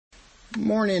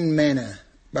Morning Manna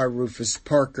by Rufus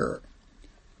Parker,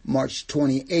 March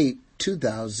 28,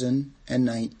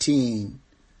 2019.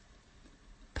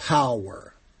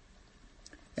 Power.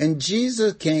 And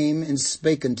Jesus came and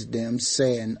spake unto them,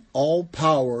 saying, All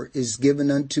power is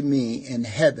given unto me in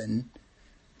heaven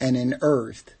and in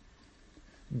earth.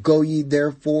 Go ye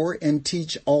therefore and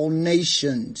teach all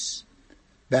nations,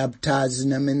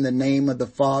 baptizing them in the name of the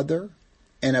Father,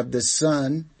 and of the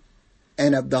Son,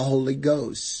 and of the Holy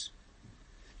Ghost,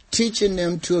 teaching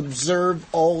them to observe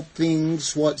all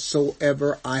things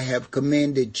whatsoever I have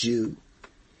commanded you.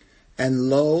 And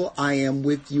lo, I am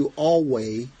with you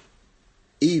always,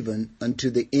 even unto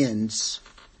the ends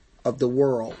of the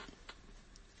world.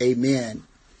 Amen.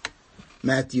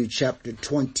 Matthew chapter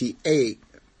 28,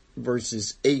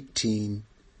 verses 18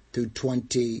 through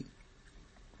 20.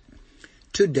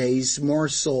 Today's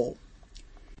morsel.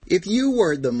 If you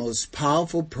were the most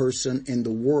powerful person in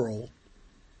the world,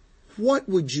 what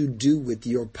would you do with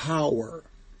your power?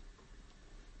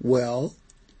 Well,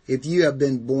 if you have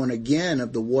been born again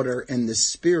of the water and the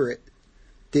Spirit,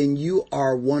 then you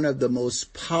are one of the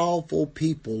most powerful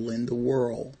people in the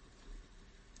world.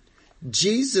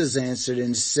 Jesus answered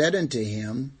and said unto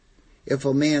him, If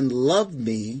a man love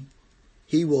me,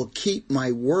 he will keep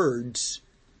my words,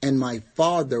 and my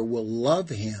Father will love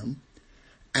him,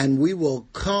 and we will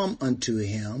come unto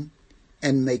him,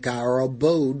 and make our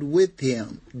abode with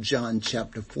him. John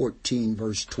chapter 14,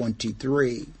 verse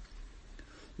 23.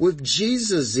 With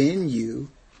Jesus in you,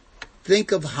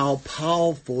 think of how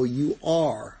powerful you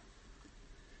are,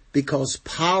 because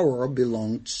power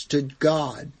belongs to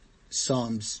God.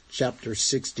 Psalms chapter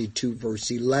 62, verse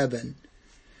 11.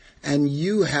 And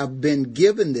you have been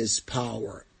given this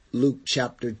power. Luke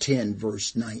chapter 10,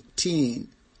 verse 19.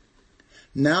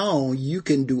 Now you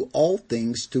can do all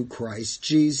things through Christ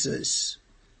Jesus.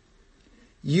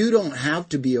 You don't have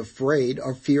to be afraid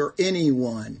or fear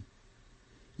anyone.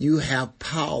 You have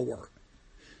power.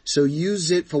 So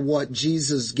use it for what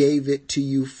Jesus gave it to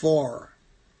you for.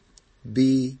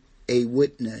 Be a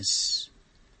witness.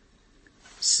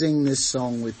 Sing this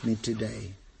song with me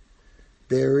today.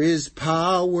 There is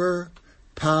power,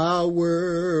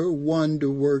 power,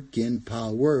 wonder-working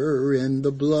power in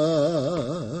the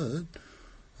blood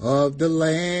of the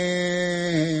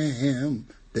Lamb.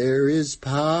 There is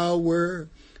power,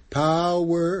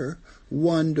 power,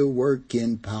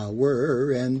 wonder-working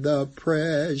power in the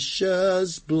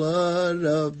precious blood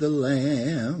of the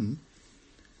Lamb.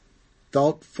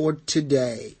 Thought for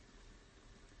today.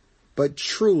 But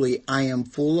truly I am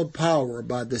full of power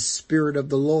by the Spirit of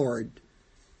the Lord,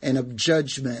 and of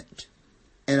judgment,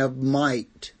 and of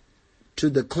might, to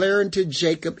declare unto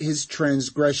Jacob his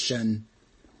transgression,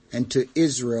 and to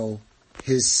Israel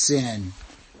his sin.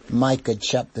 Micah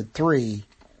chapter 3,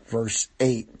 verse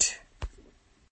 8.